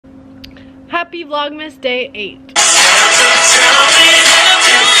Happy Vlogmas Day 8.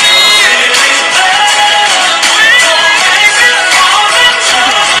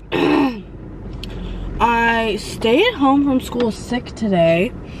 I stayed at home from school sick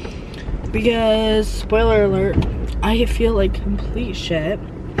today because, spoiler alert, I feel like complete shit.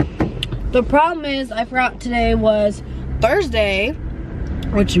 The problem is I forgot today was Thursday,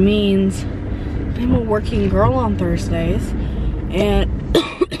 which means I'm a working girl on Thursdays, and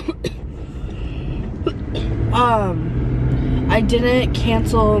I didn't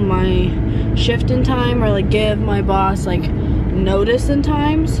cancel my shift in time or like give my boss like notice in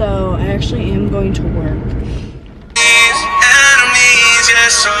time, so I actually am going to work.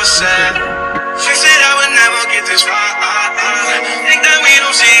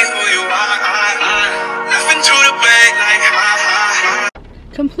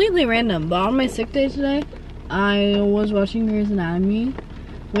 Completely random, but on my sick day today, I was watching Grey's Anatomy,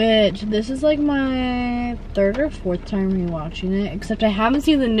 which this is like my 3rd or 4th time rewatching it, except I haven't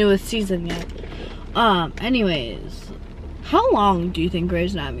seen the newest season yet. Anyways, how long do you think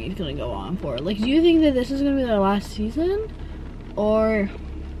Grey's Anatomy is gonna go on for? Like, do you think that this is gonna be their last season? Or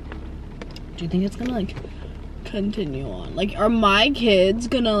do you think it's gonna like continue on? Like, are my kids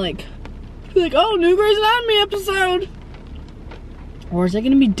gonna like be like, oh, new Grey's Anatomy episode? Or is it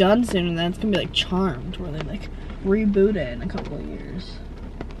gonna be done soon and then it's gonna be like Charmed, where they like reboot it in a couple of years?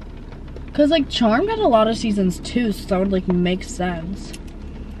 Cause like Charmed had a lot of seasons too, so that would like make sense.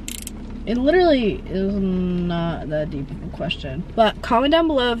 It literally is not that deep of a question. But comment down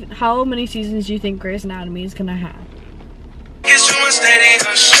below how many seasons you think Grey's Anatomy is gonna have.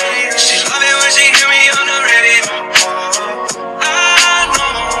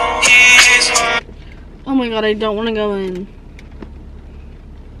 Oh my god, I don't want to go in.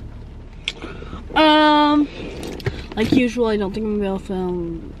 Like usual, I don't think I'm gonna be able to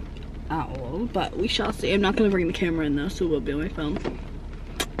film out, but we shall see. I'm not gonna bring the camera in though, so it will be on my phone.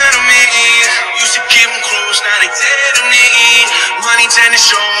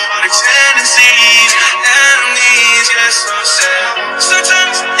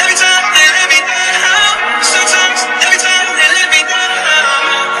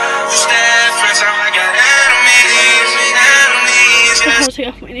 I'll take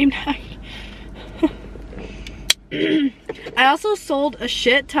off my name tag. I also sold a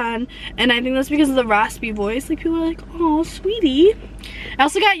shit ton, and I think that's because of the raspy voice. Like, people are like, oh, sweetie. I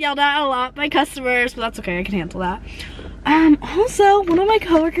also got yelled at a lot by customers, but that's okay, I can handle that. Also, one of my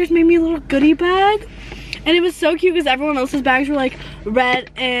coworkers made me a little goodie bag, and it was so cute because everyone else's bags were like red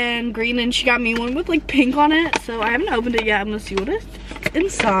and green, and she got me one with like pink on it, so I haven't opened it yet. I'm gonna see what is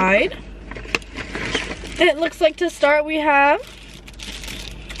inside. It looks like, to start, we have,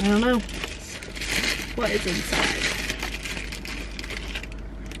 I don't know, what is inside?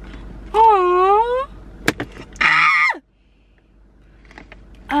 Aww. Ah!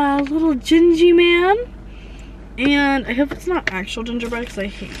 A little gingy man. And I hope it's not actual gingerbread because I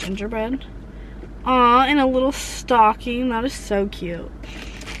hate gingerbread. Aw, and a little stocking. That is so cute.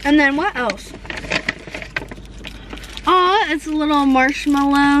 And then what else? Aw, it's little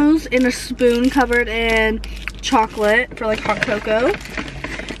marshmallows in a spoon covered in chocolate for like hot cocoa.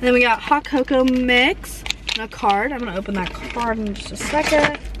 And then we got hot cocoa mix and a card. I'm gonna open that card in just a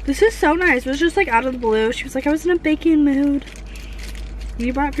second. This is so nice. It was just like out of the blue. She was like, I was in a baking mood. And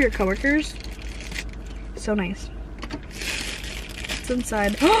you brought it for your coworkers? So nice. What's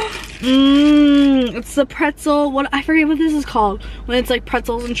inside? It's the pretzel. What, I forget what this is called. When it's like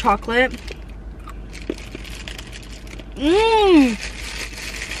pretzels and chocolate.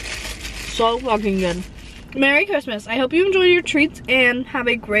 So fucking good. Merry Christmas. I hope you enjoy your treats and have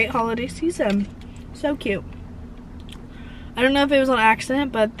a great holiday season. So cute. I don't know if it was on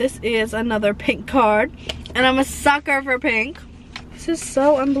accident, but this is another pink card. And I'm a sucker for pink. This is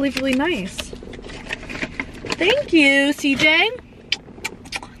so unbelievably nice. Thank you, CJ.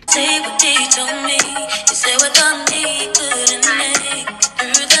 Say what they told me. You say what I need couldn't make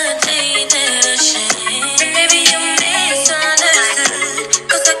through the day that I shame. Maybe you misunderstood,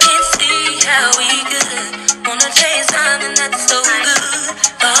 'cause I can't see how we could wanna chase something that's so good.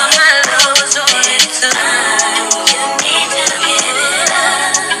 All my love was all it took. You need to give it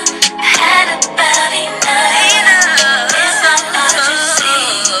up. Had about enough. It's not hard to see.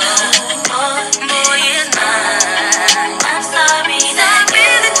 Boy, it's mine. I'm sorry that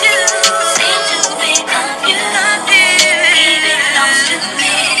you seem to be confused. It belongs to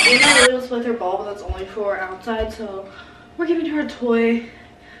me. We're not able to play with her ball, but that's only for outside, so we're giving her a toy.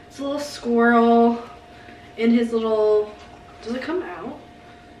 It's a little squirrel in his little, does it come out?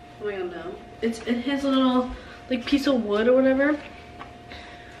 Oh my god, no. It's in his little like piece of wood or whatever.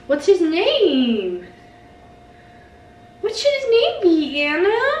 What's his name? What should his name be,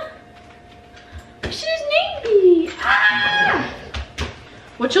 Anna? What should his name be? Ah!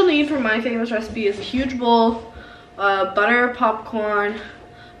 What you'll need for my famous recipe is a huge bowl, butter, popcorn,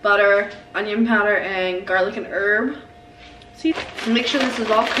 butter, onion powder, and garlic and herb. See, make sure this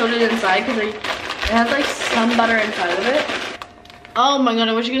is all coated inside because it has like some butter inside of it. Oh my god,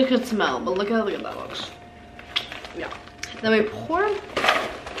 I wish you guys could smell, but look at that looks. Yeah. Then we pour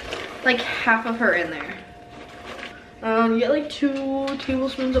like half of her in there. You get like 2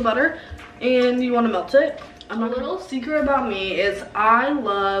 tablespoons of butter, and you want to melt it. A little secret about me is I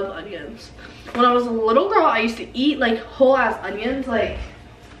love onions. When I was a little girl, I used to eat like whole ass onions, like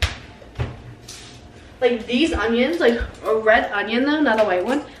these onions, like a red onion though, not a white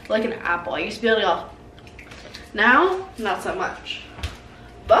one, like an apple. I used to be able to go. Now, not so much.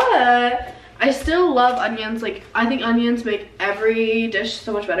 But I still love onions. Like, I think onions make every dish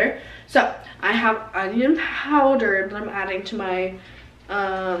so much better. So I have onion powder that I'm adding to my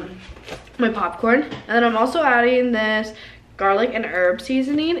my popcorn, and then I'm also adding this garlic and herb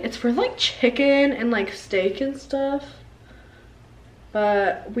seasoning. It's for like chicken and like steak and stuff,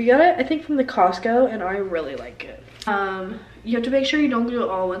 but we got it I think from the Costco, and I really like it. You have to make sure you don't do it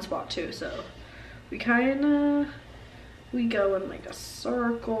all in one spot too, so we go in like a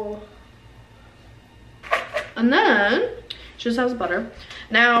circle, and then just has butter.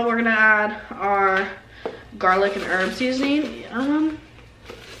 Now we're gonna add our garlic and herb seasoning.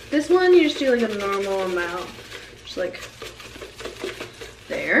 This one you just do like a normal amount, just like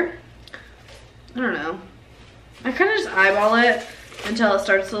there. I don't know. I kind of just eyeball it until it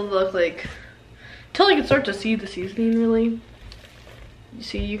starts to look like, until I can start to see the seasoning really. You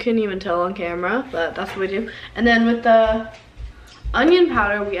see, you can't even tell on camera, but that's what we do. And then with the onion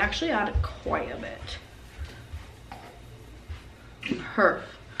powder, we actually add quite a bit. Perf.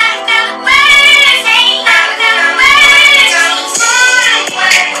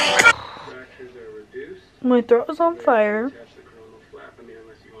 My throat is on fire.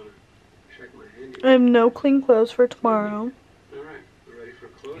 I have no clean clothes for tomorrow.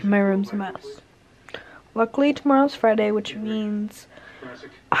 My room's a mess. Luckily tomorrow's Friday, which means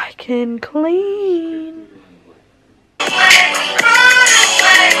I can clean.